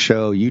 Rob Black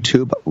Show,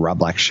 YouTube, Rob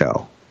Black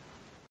Show.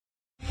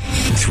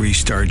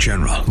 3-star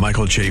General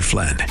Michael J.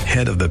 Flynn,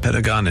 head of the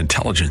Pentagon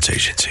Intelligence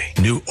Agency,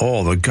 knew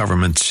all the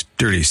government's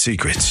dirty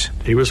secrets.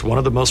 He was one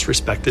of the most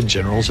respected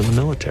generals in the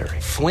military.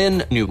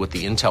 Flynn knew what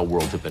the intel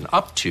world had been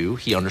up to.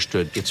 He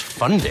understood its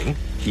funding.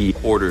 He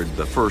ordered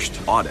the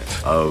first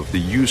audit of the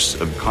use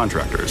of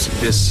contractors.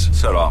 This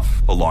set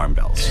off alarm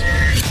bells.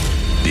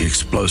 The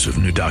explosive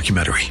new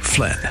documentary,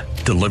 Flynn,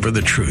 Deliver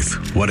the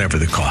Truth, Whatever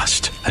the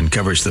Cost,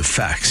 uncovers the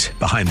facts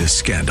behind this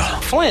scandal.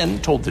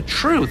 Flynn told the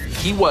truth.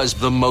 He was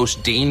the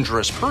most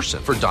dangerous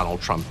person for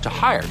Donald Trump to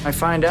hire. I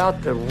find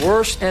out the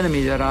worst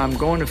enemy that I'm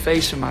going to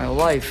face in my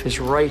life is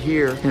right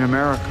here in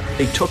America.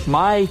 They took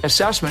my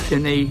assessment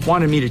and they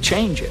wanted me to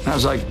change it. And I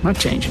was like, I'm not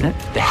changing it.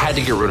 They had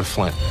to get rid of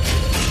Flynn.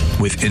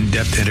 With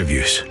in-depth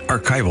interviews,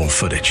 archival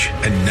footage,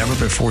 and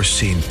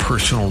never-before-seen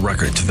personal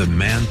records of the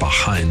man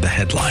behind the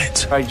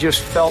headlines. I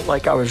just felt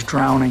like I was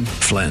drowning.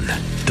 Flynn,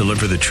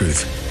 Deliver the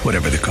Truth,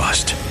 Whatever the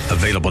Cost.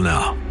 Available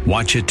now.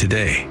 Watch it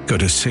today. Go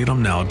to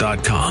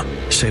salemnow.com.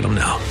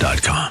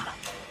 salemnow.com.